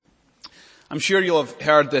I'm sure you'll have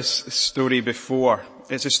heard this story before.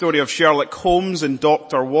 It's a story of Sherlock Holmes and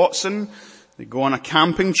Dr. Watson. They go on a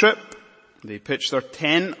camping trip. They pitch their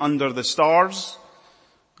tent under the stars.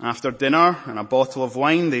 After dinner and a bottle of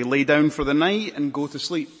wine, they lay down for the night and go to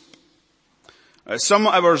sleep. Some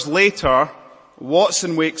hours later,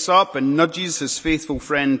 Watson wakes up and nudges his faithful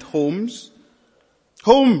friend Holmes.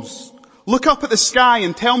 "Holmes, look up at the sky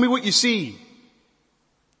and tell me what you see."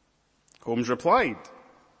 Holmes replied,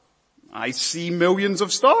 "I see millions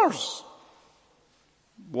of stars."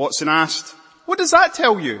 Watson asked, "What does that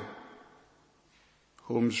tell you?"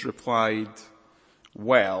 Holmes replied,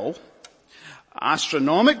 "Well,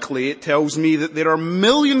 astronomically it tells me that there are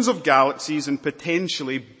millions of galaxies and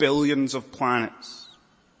potentially billions of planets.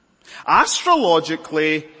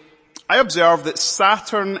 Astrologically, I observe that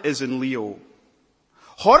Saturn is in Leo.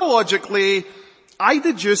 Horologically, I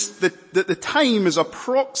deduce that the time is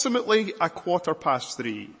approximately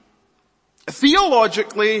 3:15.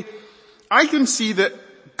 Theologically, I can see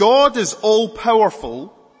that God is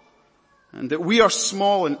all-powerful and that we are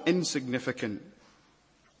small and insignificant.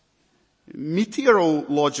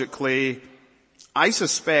 Meteorologically, I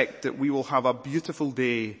suspect that we will have a beautiful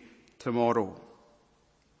day tomorrow.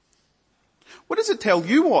 What does it tell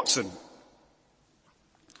you, Watson?"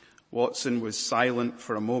 Watson was silent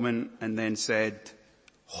for a moment and then said,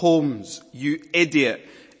 "Holmes, you idiot.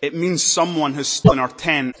 It means someone has stolen our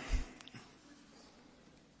tent."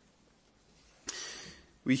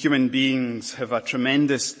 We human beings have a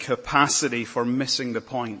tremendous capacity for missing the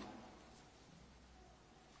point.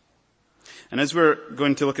 And as we're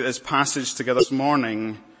going to look at this passage together this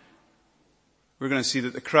morning, we're going to see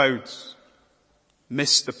that the crowds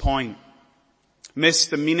missed the point,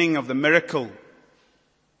 missed the meaning of the miracle,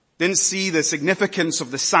 didn't see the significance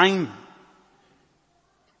of the sign,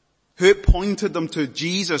 who it pointed them to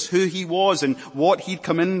Jesus, who he was and what he'd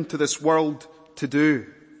come into this world to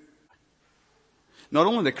do. Not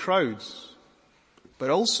only the crowds, but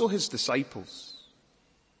also his disciples.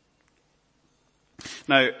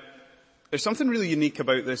 Now, there's something really unique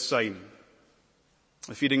about this sign,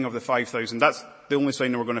 the feeding of the 5,000. That's the only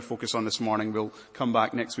sign that we're going to focus on this morning. We'll come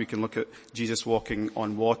back next week and look at Jesus walking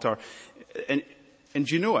on water. And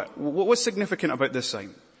do you know it? What's significant about this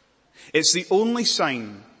sign? It's the only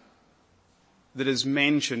sign that is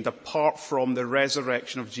mentioned apart from the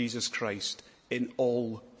resurrection of Jesus Christ in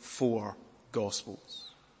all 4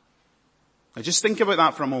 Gospels. Now just think about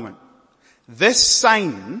that for a moment. This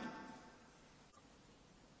sign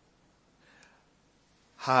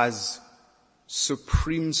has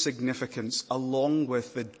supreme significance along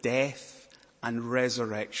with the death and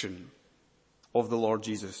resurrection of the Lord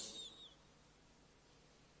Jesus.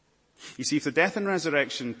 You see, if the death and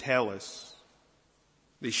resurrection tell us,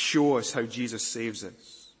 they show us how Jesus saves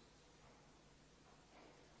us.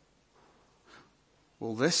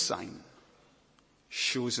 Well, this sign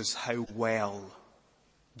shows us how well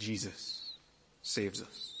Jesus saves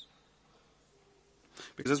us.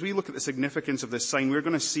 Because as we look at the significance of this sign, we're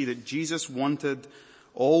going to see that Jesus wanted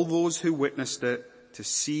all those who witnessed it to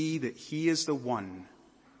see that he is the one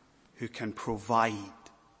who can provide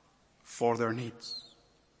for their needs.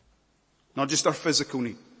 Not just their physical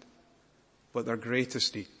need, but their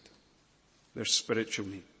greatest need, their spiritual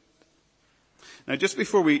need. Now just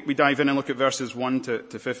before we dive in and look at verses 1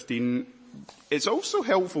 to 15, it's also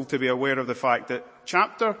helpful to be aware of the fact that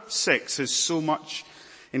chapter 6 has so much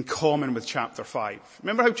in common with chapter 5.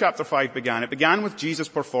 Remember how chapter 5 began? It began with Jesus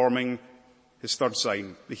performing his third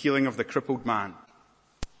sign, the healing of the crippled man.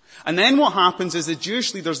 And then what happens is the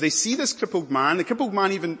Jewish leaders, they see this crippled man, the crippled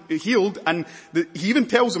man even healed, and he even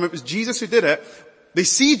tells them it was Jesus who did it. They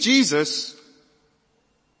see Jesus,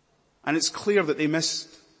 and it's clear that they missed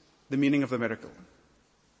the meaning of the miracle.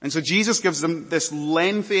 And so Jesus gives them this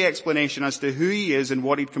lengthy explanation as to who he is and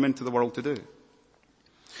what he'd come into the world to do.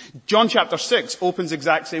 John chapter 6 opens the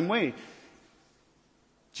exact same way.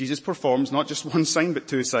 Jesus performs not just one sign, but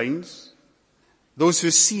 2 signs. Those who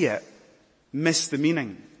see it miss the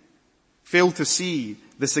meaning, fail to see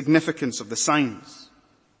the significance of the signs.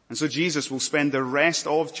 And so Jesus will spend the rest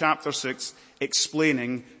of chapter 6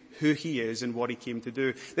 explaining who he is and what he came to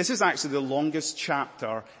do. This is actually the longest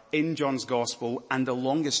chapter in John's Gospel and the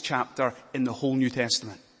longest chapter in the whole New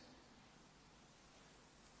Testament.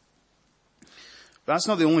 But that's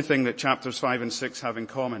not the only thing that chapters 5 and 6 have in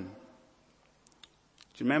common. Do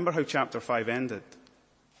you remember how chapter 5 ended?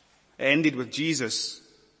 It ended with Jesus,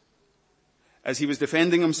 as he was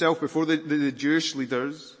defending himself before the Jewish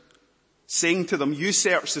leaders, saying to them, "You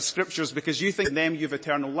search the scriptures because you think in them you have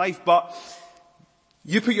eternal life, but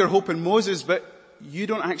you put your hope in Moses, but you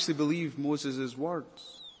don't actually believe Moses'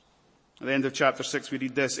 words." At the end of chapter 6 we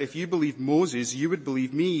read this: "If you believe Moses, you would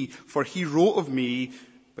believe me, for he wrote of me.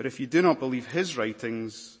 But if you do not believe his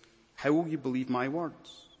writings, how will you believe my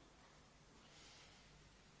words?"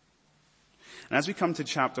 And as we come to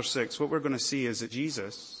chapter 6, what we're going to see is that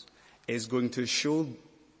Jesus is going to show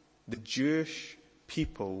the Jewish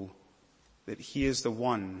people that he is the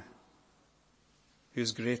one who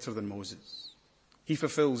is greater than Moses. He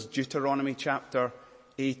fulfills Deuteronomy chapter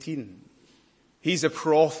 18. He's a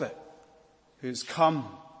prophet who's come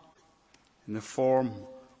in the form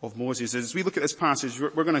of Moses. As we look at this passage,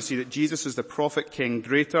 we're going to see that Jesus is the prophet king,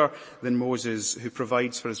 greater than Moses, who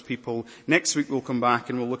provides for his people. Next week we'll come back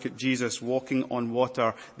and we'll look at Jesus walking on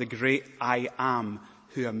water, the great I Am,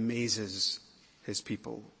 who amazes his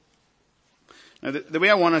people. Now, the way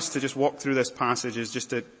I want us to just walk through this passage is just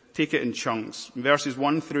to take it in chunks. In verses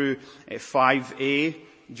 1 through 5a,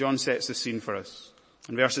 John sets the scene for us.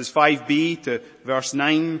 In verses 5b to verse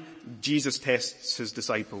 9, Jesus tests his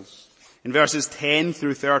disciples. In verses 10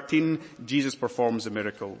 through 13, Jesus performs a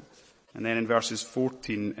miracle. And then in verses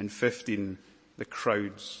 14 and 15, the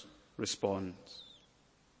crowds respond.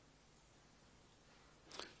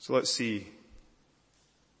 So let's see.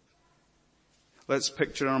 Let's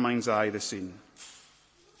picture in our mind's eye the scene.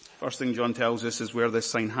 First thing John tells us is where this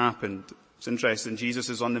sign happened. It's interesting. Jesus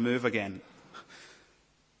is on the move again.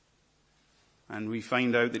 And we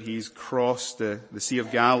find out that he's crossed the Sea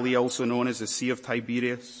of Galilee, also known as the Sea of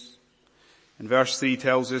Tiberias. And verse 3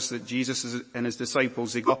 tells us that Jesus and his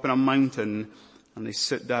disciples, they go up on a mountain and they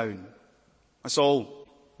sit down. That's all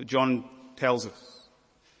that John tells us.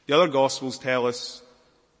 The other Gospels tell us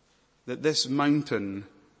that this mountain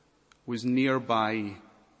was nearby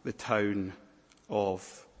the town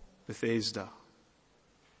of Bethsaida.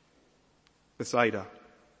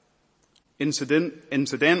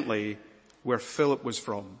 Incidentally, where Philip was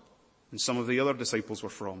from and some of the other disciples were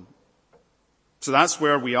from. So that's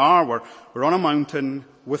where we are. We're on a mountain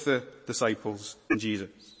with the disciples and Jesus.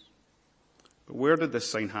 But when did this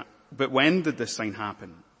sign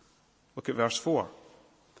happen? Look at verse 4.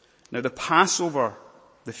 Now the Passover,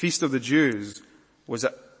 the feast of the Jews, was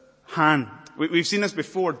at hand. We've seen this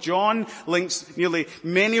before. John links nearly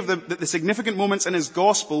many of the significant moments in his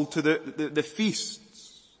gospel to the feasts.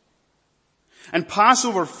 And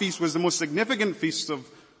Passover feast was the most significant feast of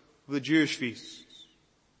the Jewish feasts.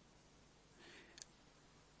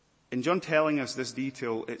 In John telling us this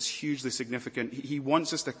detail, it's hugely significant. He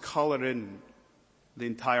wants us to color in the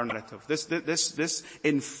entire narrative. This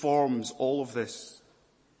informs all of this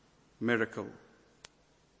miracle.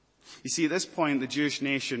 You see, at this point, the Jewish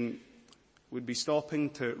nation would be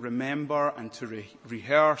stopping to remember and to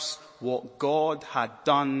rehearse what God had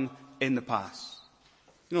done in the past.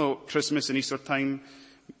 You know, Christmas and Easter time,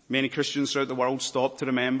 many Christians throughout the world stop to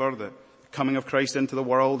remember the coming of Christ into the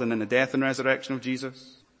world and then the death and resurrection of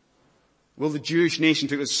Jesus. Well, the Jewish nation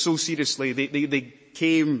took this so seriously. They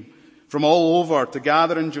came from all over to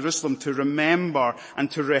gather in Jerusalem to remember and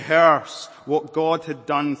to rehearse what God had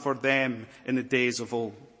done for them in the days of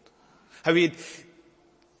old. How he had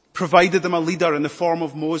provided them a leader in the form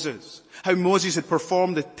of Moses. How Moses had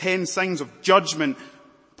performed the 10 signs of judgment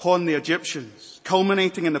upon the Egyptians,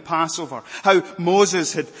 culminating in the Passover. How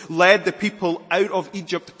Moses had led the people out of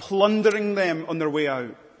Egypt, plundering them on their way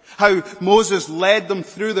out. How Moses led them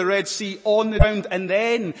through the Red Sea on the ground, and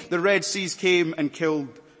then the Red Seas came and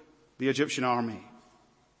killed the Egyptian army.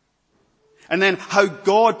 And then how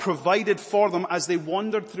God provided for them as they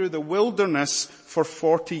wandered through the wilderness for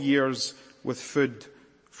 40 years with food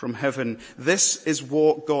from heaven. This is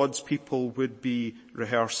what God's people would be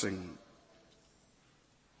rehearsing,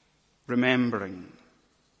 remembering.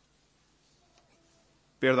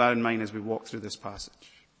 Bear that in mind as we walk through this passage.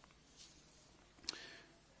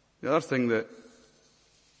 The other thing that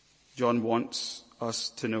John wants us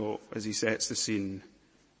to know as he sets the scene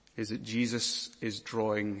is that Jesus is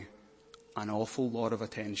drawing an awful lot of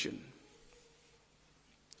attention.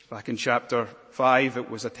 Back in chapter 5,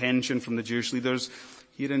 it was attention from the Jewish leaders.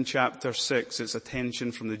 Here in chapter 6, it's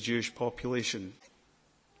attention from the Jewish population.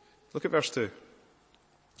 Look at verse 2.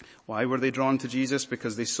 Why were they drawn to Jesus?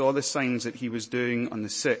 Because they saw the signs that he was doing on the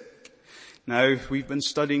sick. Now, we've been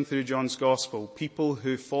studying through John's Gospel, people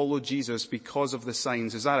who follow Jesus because of the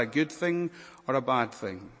signs. Is that a good thing or a bad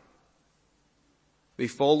thing? They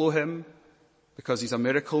follow him because he's a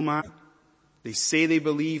miracle man. They say they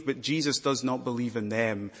believe, but Jesus does not believe in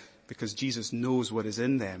them because Jesus knows what is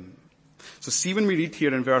in them. So see, when we read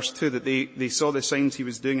here in verse 2 that they saw the signs he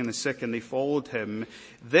was doing in the sick and they followed him,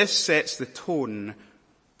 this sets the tone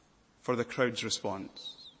for the crowd's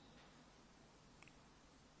response.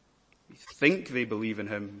 They think they believe in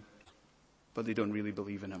him, but they don't really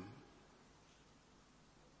believe in him.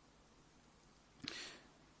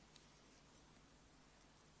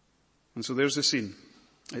 And so there's the scene.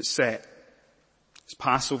 It's set. It's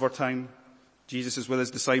Passover time. Jesus is with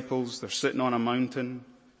his disciples. They're sitting on a mountain.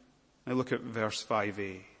 Now look at verse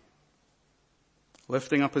 5a.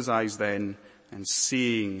 Lifting up his eyes then and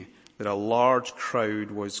seeing that a large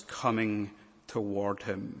crowd was coming toward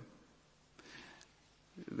him.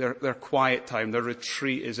 Their quiet time, their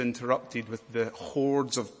retreat is interrupted with the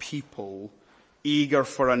hordes of people eager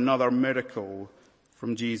for another miracle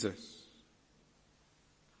from Jesus.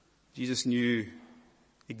 Jesus knew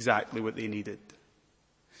exactly what they needed.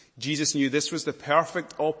 Jesus knew this was the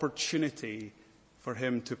perfect opportunity for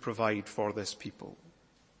him to provide for this people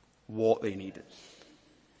what they needed.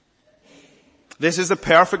 This is the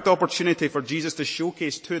perfect opportunity for Jesus to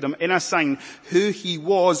showcase to them in a sign who he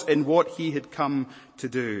was and what he had come to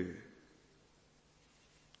do.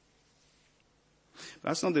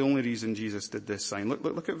 That's not the only reason Jesus did this sign.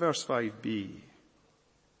 Look at verse 5b.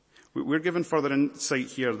 We're given further insight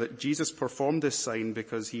here that Jesus performed this sign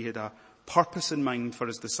because he had a purpose in mind for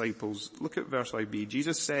his disciples. Look at verse 5b.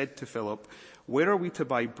 Jesus said to Philip, "Where are we to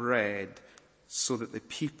buy bread so that the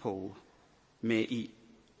people may eat?"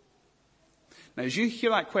 Now, as you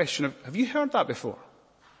hear that question, have you heard that before?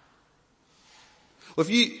 Well,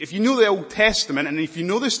 if you know the Old Testament and if you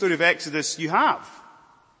know the story of Exodus, you have.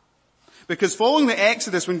 Because following the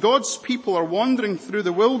Exodus, when God's people are wandering through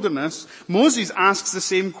the wilderness, Moses asks the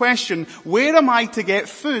same question: where am I to get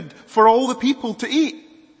food for all the people to eat?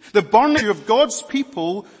 The burning issue of God's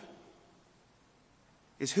people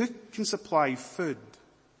is who can supply food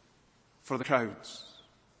for the crowds.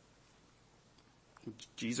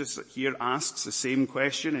 Jesus here asks the same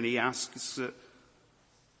question, and he asks it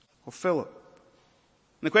of Philip.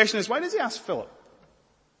 And the question is, why does he ask Philip?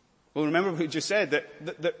 Well, remember what we just said,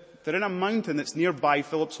 that they're in a mountain that's nearby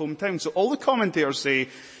Philip's hometown. So all the commentators say,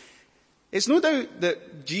 it's no doubt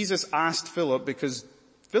that Jesus asked Philip because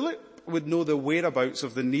Philip would know the whereabouts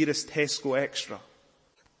of the nearest Tesco Extra,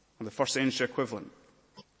 or the first century equivalent.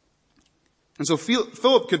 And so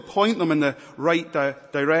Philip could point them in the right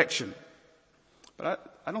direction.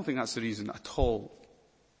 But I don't think that's the reason at all.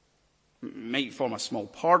 It might form a small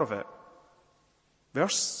part of it.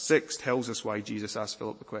 Verse 6 tells us why Jesus asked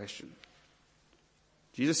Philip the question.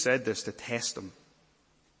 Jesus said this to test him,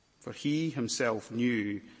 for he himself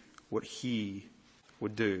knew what he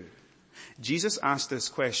would do. Jesus asked this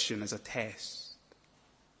question as a test.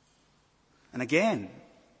 And again,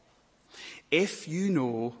 if you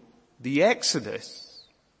know the Exodus,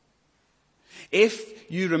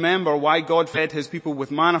 if you remember why God fed his people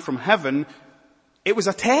with manna from heaven, it was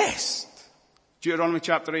a test. Deuteronomy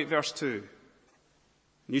chapter 8 verse 2.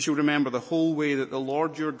 You shall remember the whole way that the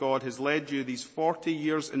Lord your God has led you these 40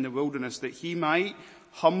 years in the wilderness, that he might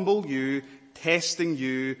humble you, testing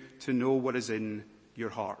you to know what is in your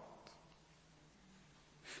heart.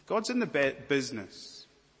 God's in the business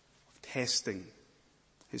of testing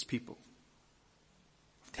his people,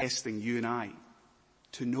 of testing you and I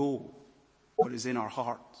to know what is in our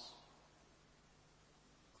hearts.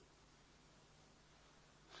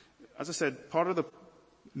 As I said, part of the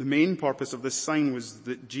main purpose of this sign was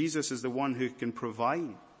that Jesus is the one who can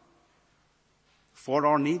provide for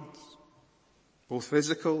our needs, both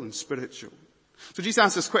physical and spiritual. So Jesus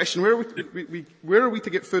asked this question, where are we to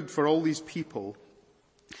get food for all these people?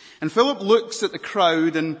 And Philip looks at the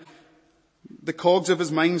crowd and the cogs of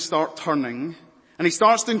his mind start turning, and he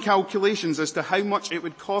starts doing calculations as to how much it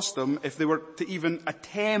would cost them if they were to even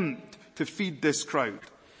attempt to feed this crowd.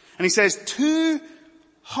 And he says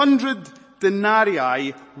 200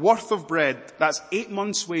 denarii worth of bread, that's 8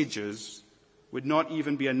 months' wages, would not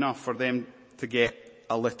even be enough for them to get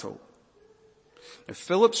a little. Now,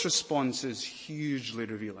 Philip's response is hugely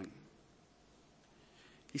revealing.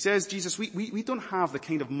 He says, Jesus, we don't have the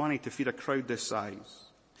kind of money to feed a crowd this size.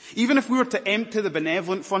 Even if we were to empty the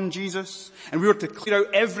benevolent fund, Jesus, and we were to clear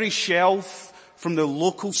out every shelf from the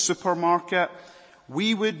local supermarket,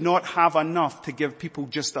 we would not have enough to give people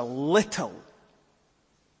just a little.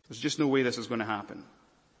 There's just no way this is going to happen.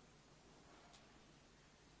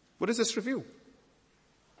 What does this reveal?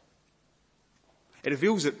 It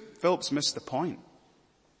reveals that Philip's missed the point.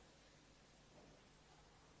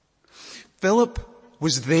 Philip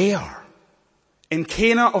was there in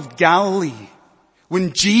Cana of Galilee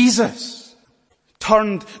when Jesus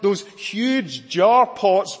turned those huge jar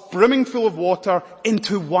pots brimming full of water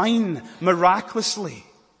into wine miraculously.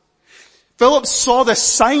 Philip saw the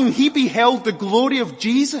sign. He beheld the glory of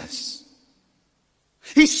Jesus.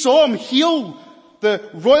 He saw him heal the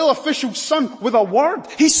royal official's son with a word.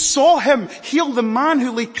 He saw him heal the man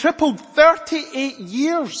who lay crippled 38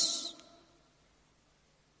 years.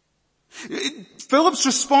 Philip's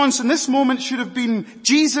response in this moment should have been,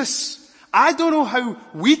 Jesus, I don't know how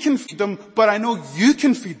we can feed them, but I know you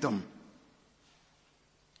can feed them.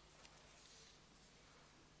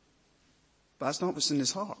 But that's not what's in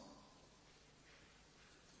his heart.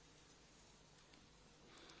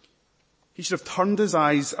 He should have turned his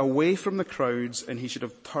eyes away from the crowds, and he should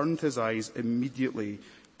have turned his eyes immediately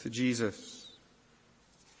to Jesus.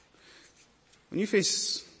 When you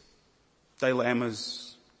face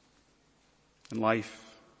dilemmas in life,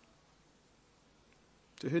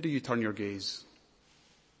 to who do you turn your gaze?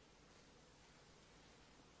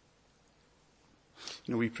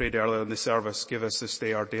 We prayed earlier in the service, give us this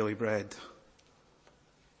day our daily bread.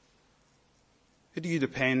 Who do you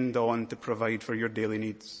depend on to provide for your daily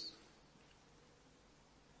needs?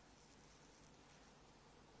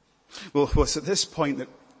 Well, it was at this point that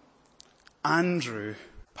Andrew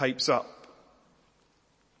pipes up.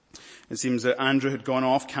 It seems that Andrew had gone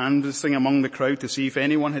off canvassing among the crowd to see if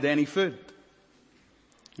anyone had any food.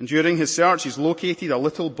 And during his search, he's located a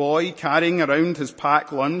little boy carrying around his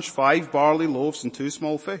packed lunch, 5 barley loaves and 2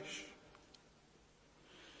 small fish.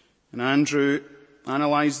 And Andrew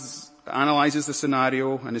analyzes the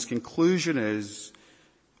scenario, and his conclusion is,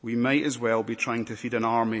 we might as well be trying to feed an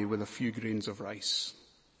army with a few grains of rice.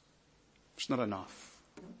 It's not enough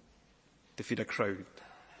to feed a crowd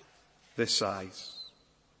this size.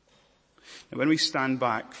 And when we stand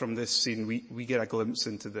back from this scene, we get a glimpse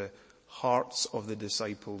into the hearts of the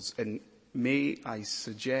disciples. And may I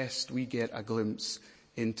suggest we get a glimpse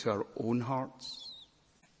into our own hearts.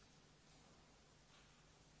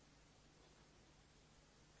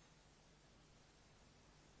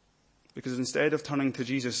 Because instead of turning to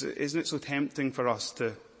Jesus, isn't it so tempting for us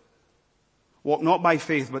to walk not by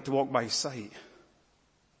faith, but to walk by sight?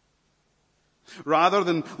 Rather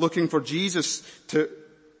than looking for Jesus to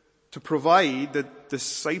provide, the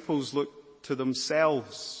disciples look to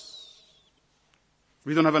themselves.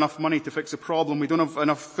 We don't have enough money to fix a problem. We don't have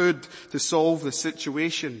enough food to solve the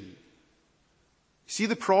situation. See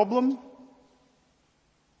the problem?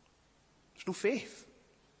 There's no faith.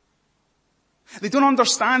 They don't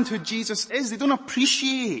understand who Jesus is. They don't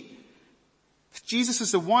appreciate that Jesus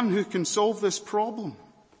is the one who can solve this problem.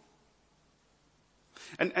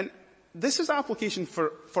 And this is application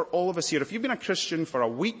for all of us here. If you've been a Christian for a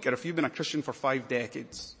week or if you've been a Christian for 5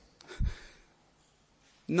 decades,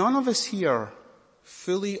 none of us here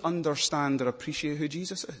fully understand or appreciate who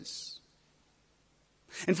Jesus is.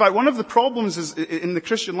 In fact, one of the problems in the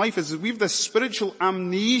Christian life is we have this spiritual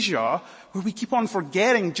amnesia where we keep on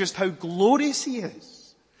forgetting just how glorious he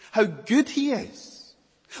is, how good he is.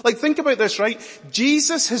 Like, think about this, right?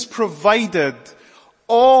 Jesus has provided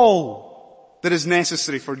all that is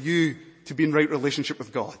necessary for you to be in right relationship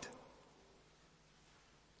with God.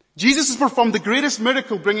 Jesus has performed the greatest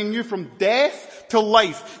miracle, bringing you from death to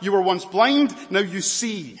life. You were once blind, now you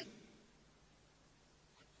see.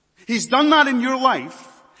 He's done that in your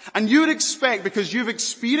life, and you would expect, because you've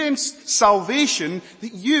experienced salvation,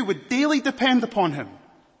 that you would daily depend upon him.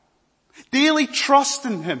 Daily trust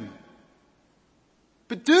in him.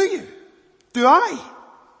 But do you? Do I?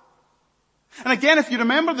 And again, if you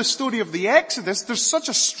remember the story of the Exodus, there's such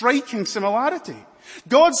a striking similarity.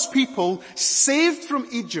 God's people saved from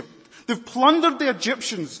Egypt. They've plundered the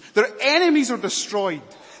Egyptians. Their enemies are destroyed.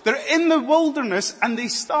 They're in the wilderness and they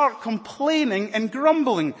start complaining and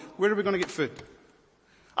grumbling. Where are we going to get food?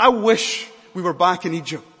 I wish we were back in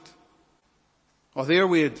Egypt. Oh, there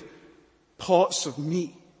we had pots of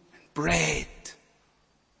meat and bread.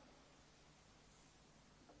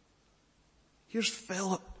 Here's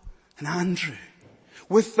Philip and Andrew.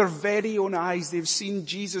 With their very own eyes, they've seen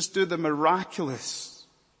Jesus do the miraculous.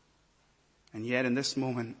 And yet in this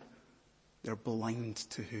moment, they're blind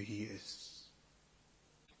to who he is.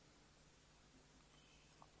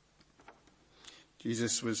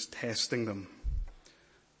 Jesus was testing them.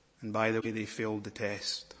 And by the way, they failed the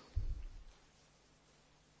test.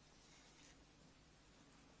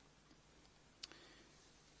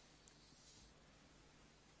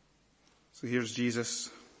 So here's Jesus.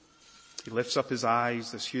 He lifts up his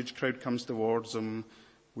eyes. This huge crowd comes towards him.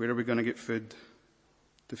 Where are we going to get food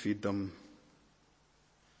to feed them?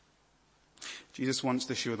 Jesus wants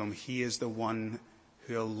to show them he is the one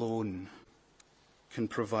who alone can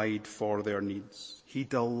provide for their needs. He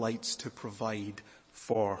delights to provide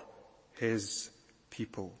for his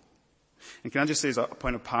people. And can I just say as a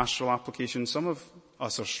point of pastoral application, some of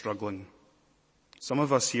us are struggling. Some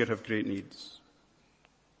of us here have great needs.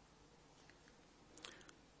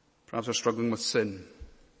 Perhaps we're struggling with sin.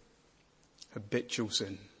 Habitual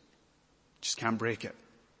sin. Just can't break it.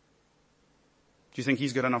 Do you think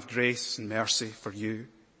he's got enough grace and mercy for you?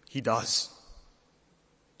 He does.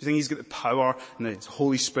 Do you think he's got the power and the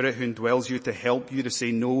Holy Spirit who indwells you to help you to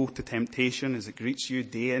say no to temptation as it greets you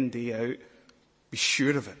day in, day out? Be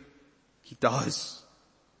sure of it. He does.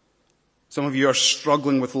 Some of you are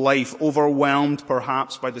struggling with life, overwhelmed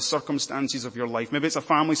perhaps by the circumstances of your life. Maybe it's a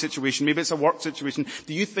family situation, maybe it's a work situation.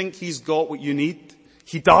 Do you think he's got what you need?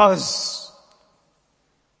 He does.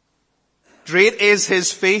 Great is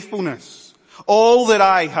his faithfulness. All that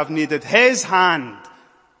I have needed, his hand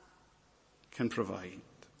can provide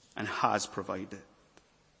and has provided.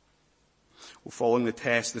 Well, following the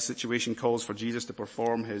test, the situation calls for Jesus to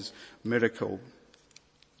perform his miracle.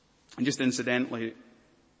 And just incidentally,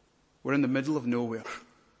 we're in the middle of nowhere,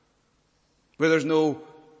 where there's no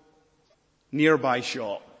nearby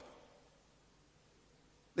shop.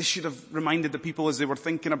 This should have reminded the people as they were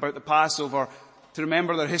thinking about the Passover to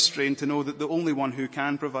remember their history and to know that the only one who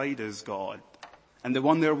can provide is God. And the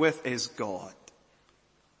one they're with is God.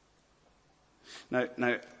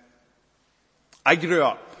 Now, I grew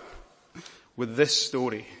up with this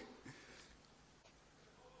story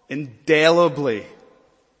indelibly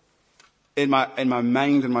in my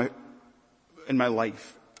mind, in my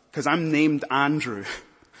life. Because I'm named Andrew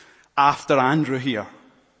after Andrew here.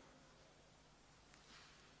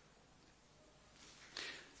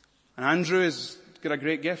 And Andrew has got a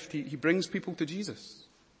great gift. He brings people to Jesus.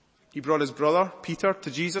 He brought his brother, Peter, to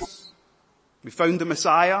Jesus. We found the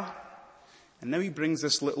Messiah. And now he brings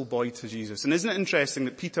this little boy to Jesus. And isn't it interesting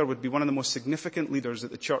that Peter would be one of the most significant leaders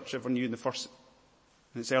that the church ever knew in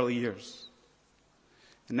its early years.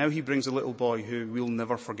 And now he brings a little boy who we'll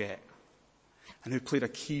never forget. And who played a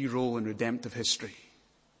key role in redemptive history.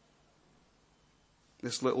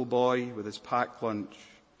 This little boy with his packed lunch.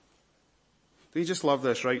 Don't you just love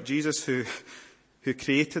this, right? Jesus who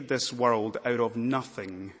created this world out of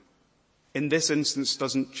nothing, in this instance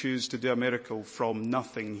doesn't choose to do a miracle from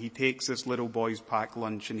nothing. He takes this little boy's packed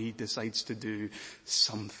lunch and he decides to do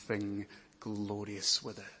something glorious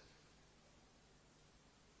with it.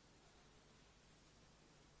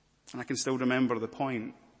 And I can still remember the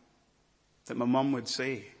point that my mum would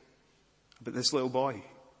say about this little boy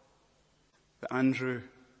that Andrew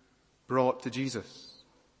brought to Jesus.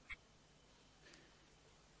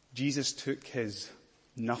 Jesus took his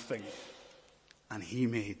nothing and he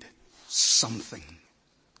made something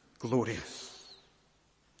glorious.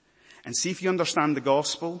 And see, if you understand the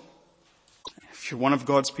gospel, if you're one of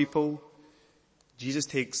God's people, Jesus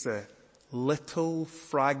takes the little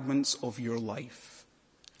fragments of your life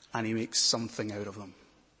and he makes something out of them.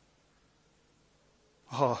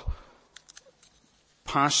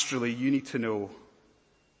 Pastorally, you need to know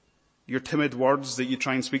your timid words that you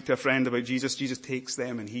try and speak to a friend about Jesus, Jesus takes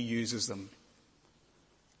them and he uses them.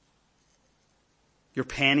 Your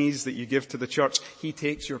pennies that you give to the church, he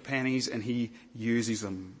takes your pennies and he uses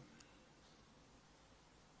them.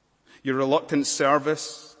 Your reluctant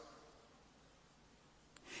service,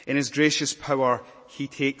 in his gracious power, he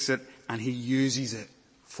takes it and he uses it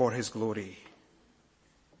for his glory.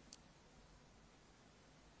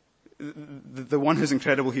 The one who's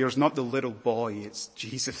incredible here is not the little boy, it's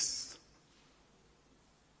Jesus.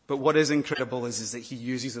 But what is incredible is that he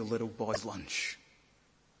uses a little boy's lunch.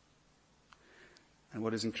 And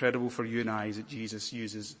what is incredible for you and I is that Jesus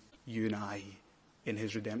uses you and I in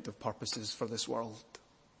his redemptive purposes for this world.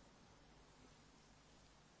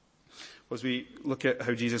 As we look at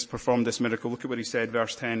how Jesus performed this miracle, look at what he said,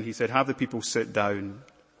 verse 10. He said, have the people sit down.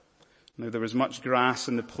 Now there was much grass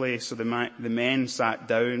in the place, so the men sat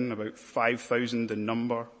down, about 5,000 in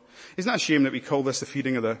number. Isn't that a shame that we call this the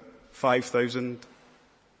feeding of the 5,000?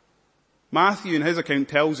 Matthew in his account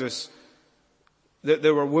tells us that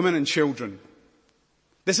there were women and children.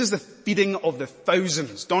 This is the feeding of the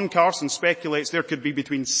thousands. Don Carson speculates there could be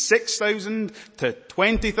between 6,000 to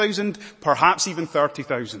 20,000, perhaps even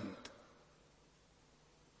 30,000.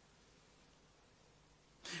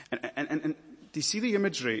 And do you see the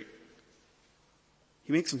imagery?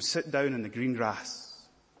 He makes them sit down in the green grass.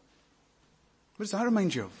 What does that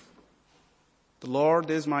remind you of? The Lord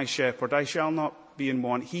is my shepherd, I shall not be in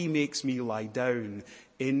want. He makes me lie down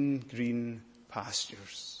in green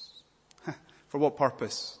pastures. For what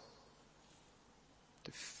purpose?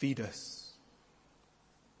 To feed us.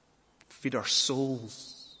 Feed our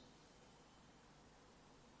souls.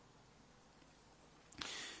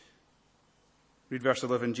 Read verse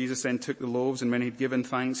 11. Jesus then took the loaves, and when he'd given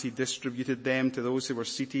thanks, he distributed them to those who were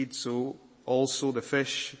seated, so also the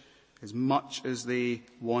fish, as much as they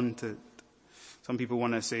wanted. Some people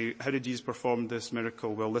want to say, how did Jesus perform this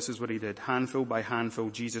miracle? Well, this is what he did. Handful by handful,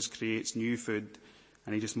 Jesus creates new food,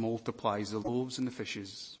 and he just multiplies the loaves and the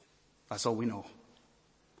fishes. That's all we know.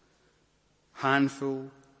 Handful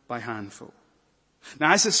by handful.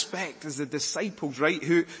 Now I suspect as the disciples, right,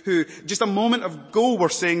 who just a moment ago were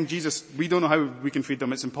saying, Jesus, we don't know how we can feed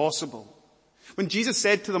them, it's impossible. When Jesus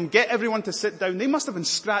said to them, get everyone to sit down, they must have been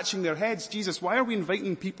scratching their heads. Jesus, why are we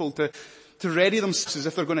inviting people to ready themselves as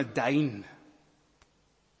if they're going to dine?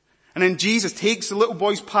 And then Jesus takes the little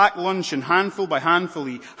boy's packed lunch and handful by handful,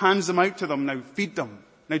 he hands them out to them. Now feed them.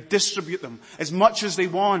 Now distribute them as much as they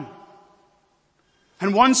want.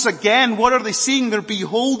 And once again, what are they seeing? They're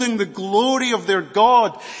beholding the glory of their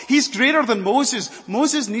God. He's greater than Moses.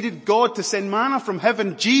 Moses needed God to send manna from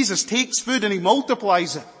heaven. Jesus takes food and he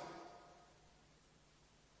multiplies it.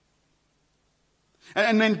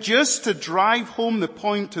 And then just to drive home the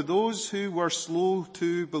point to those who were slow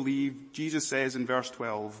to believe, Jesus says in verse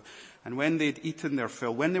 12, and when they'd eaten their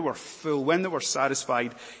fill, when they were full, when they were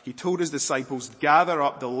satisfied, he told his disciples, gather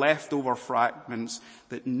up the leftover fragments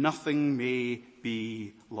that nothing may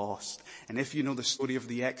be lost. And if you know the story of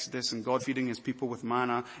the Exodus and God feeding his people with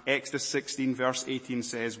manna, Exodus 16 verse 18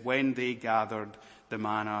 says, when they gathered the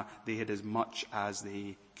manna, they had as much as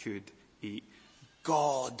they could eat.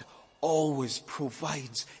 God always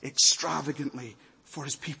provides extravagantly for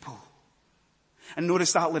his people. And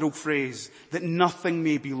notice that little phrase, that nothing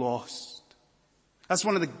may be lost. That's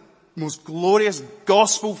one of the most glorious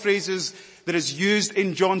gospel phrases that is used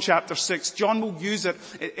in John chapter 6. John will use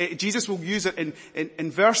it, Jesus will use it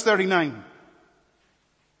in verse 39.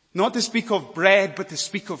 Not to speak of bread, but to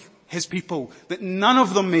speak of his people, that none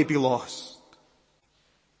of them may be lost.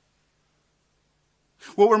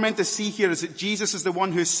 What we're meant to see here is that Jesus is the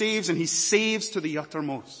one who saves, and he saves to the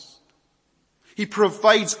uttermost. He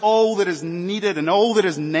provides all that is needed and all that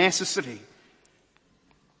is necessary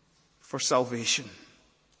for salvation.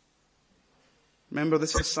 Remember,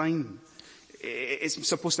 this is a sign. It's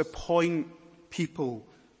supposed to point people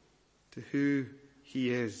to who he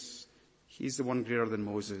is. He's the one greater than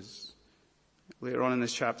Moses. Later on in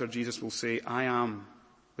this chapter, Jesus will say, I am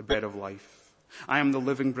the bread of life. I am the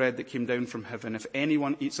living bread that came down from heaven. If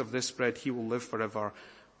anyone eats of this bread, he will live forever.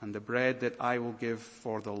 And the bread that I will give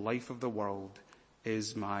for the life of the world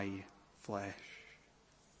is my flesh.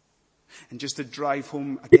 And just to drive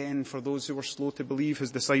home again for those who were slow to believe,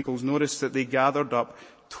 his disciples, notice that they gathered up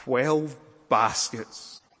 12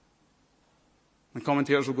 baskets. And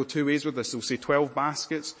commentators will go two ways with this. They'll say 12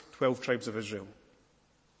 baskets, 12 tribes of Israel.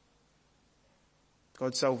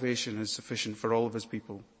 God's salvation is sufficient for all of his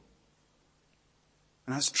people.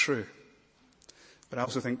 And that's true. But I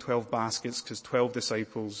also think 12 baskets, because 12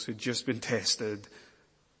 disciples who'd just been tested.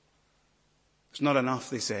 It's not enough,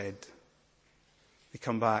 they said. They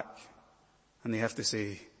come back and they have to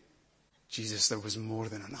say, Jesus, there was more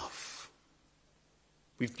than enough.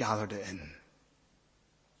 We've gathered it in. Do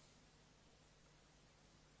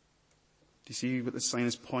you see what the sign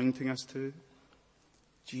is pointing us to?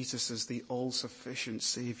 Jesus is the all-sufficient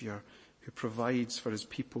Savior who provides for his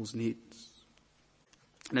people's needs.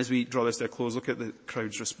 And as we draw this to a close, look at the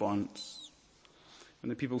crowd's response. When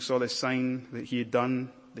the people saw this sign that he had done,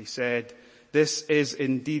 they said, this is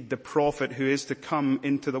indeed the prophet who is to come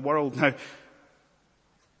into the world. Now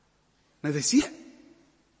they see it.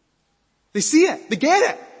 They see it. They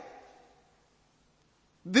get it.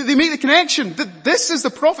 They make the connection that this is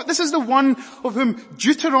the prophet. This is the one of whom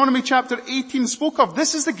Deuteronomy chapter 18 spoke of.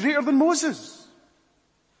 This is the greater than Moses.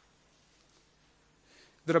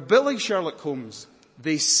 They're a bit like Sherlock Holmes.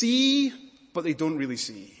 They see, but they don't really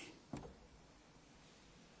see.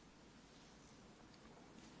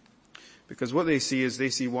 Because what they see is they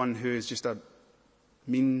see one who is just a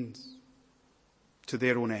means to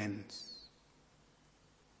their own ends.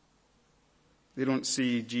 They don't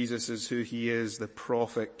see Jesus as who he is, the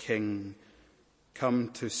prophet king, come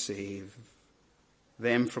to save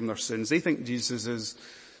them from their sins. They think Jesus is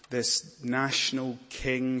this national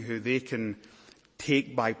king who they can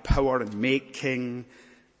take by power and make king.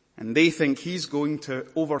 And they think he's going to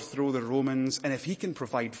overthrow the Romans. And if he can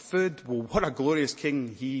provide food, well, what a glorious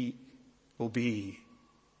king he will be.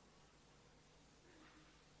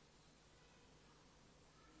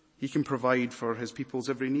 He can provide for his people's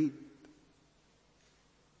every need.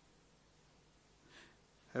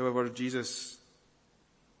 However, Jesus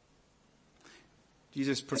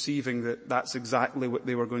perceiving that that's exactly what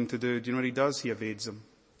they were going to do, do you know what he does? He evades them.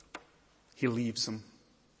 He leaves them.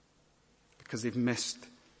 Because they've missed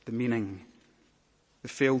the meaning. They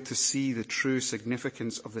failed to see the true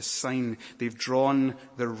significance of the sign. They've drawn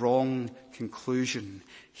the wrong conclusion.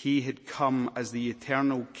 He had come as the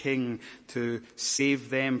eternal king to save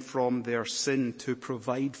them from their sin, to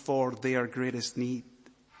provide for their greatest need.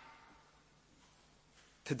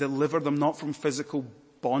 To deliver them not from physical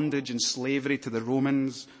bondage and slavery to the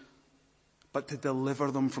Romans, but to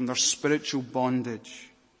deliver them from their spiritual bondage,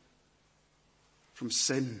 from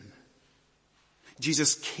sin.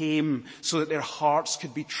 Jesus came so that their hearts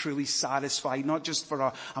could be truly satisfied, not just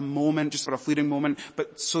for a moment, just for a fleeting moment,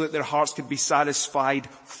 but so that their hearts could be satisfied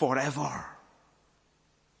forever.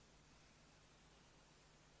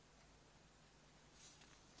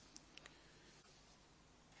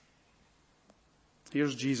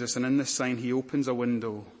 Here's Jesus, and in this sign he opens a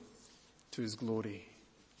window to his glory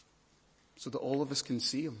so that all of us can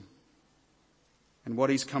see him and what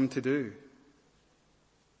he's come to do.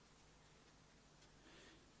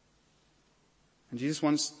 And Jesus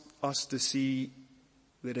wants us to see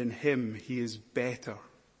that in him he is better.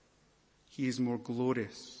 He is more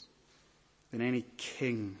glorious than any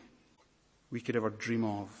king we could ever dream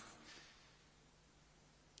of.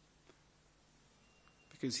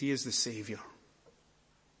 Because he is the Savior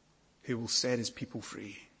who will set his people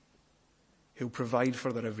free. He'll provide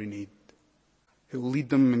for their every need. He'll lead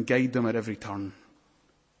them and guide them at every turn.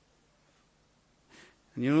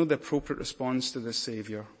 And you know the appropriate response to this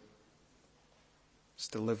Savior is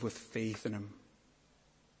to live with faith in him.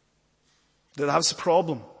 That's the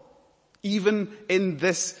problem. Even in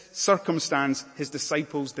this circumstance, his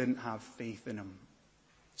disciples didn't have faith in him.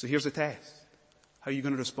 So here's the test. How are you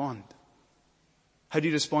going to respond? How do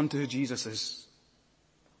you respond to who Jesus is?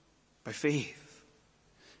 By faith.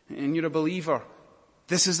 And you're a believer.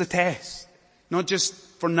 This is the test. Not just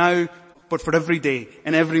for now, but for every day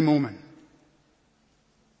and every moment.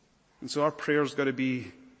 And so our prayer's got to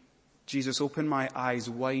be, Jesus, open my eyes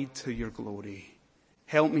wide to your glory.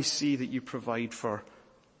 Help me see that you provide for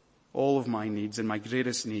all of my needs and my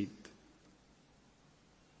greatest need.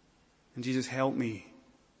 And Jesus, help me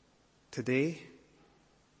today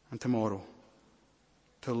and tomorrow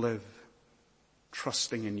to live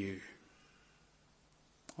trusting in you.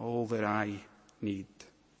 All that I need,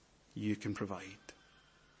 you can provide.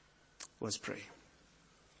 Let's pray.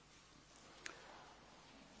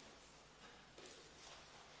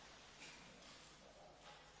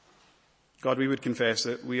 God, we would confess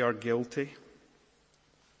that we are guilty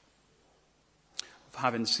of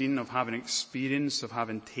having seen, of having experienced, of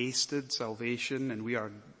having tasted salvation, and we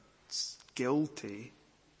are guilty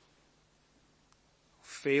of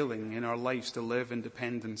failing in our lives to live in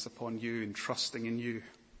dependence upon you and trusting in you.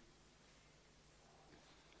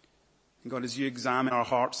 And God, as you examine our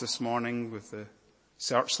hearts this morning with the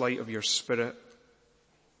searchlight of your Spirit,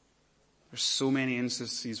 there's so many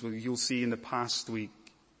instances where you'll see in the past week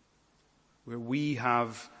where we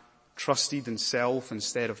have trusted in self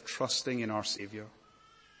instead of trusting in our Savior.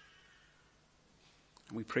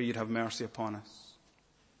 And we pray you'd have mercy upon us.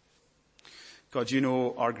 God, you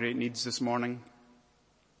know our great needs this morning.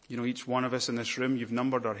 You know each one of us in this room. You've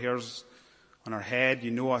numbered our hairs on our head.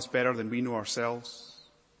 You know us better than we know ourselves.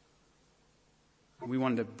 And we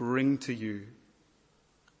want to bring to you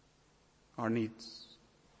our needs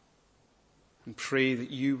and pray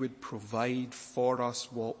that you would provide for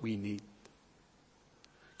us what we need.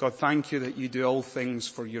 God, thank you that you do all things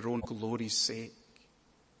for your own glory's sake.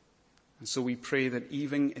 And so we pray that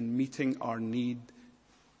even in meeting our need,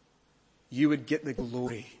 you would get the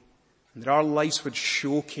glory and that our lives would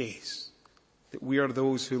showcase that we are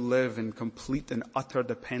those who live in complete and utter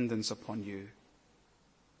dependence upon you.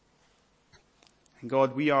 And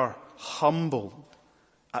God, we are humbled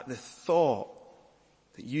at the thought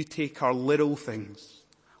that you take our little things,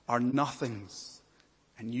 our nothings,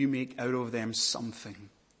 and you make out of them something.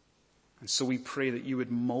 And so we pray that you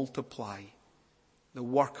would multiply the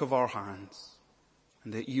work of our hands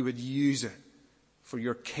and that you would use it for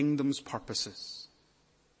your kingdom's purposes,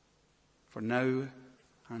 for now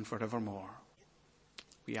and forevermore.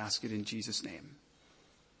 We ask it in Jesus' name.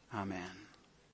 Amen.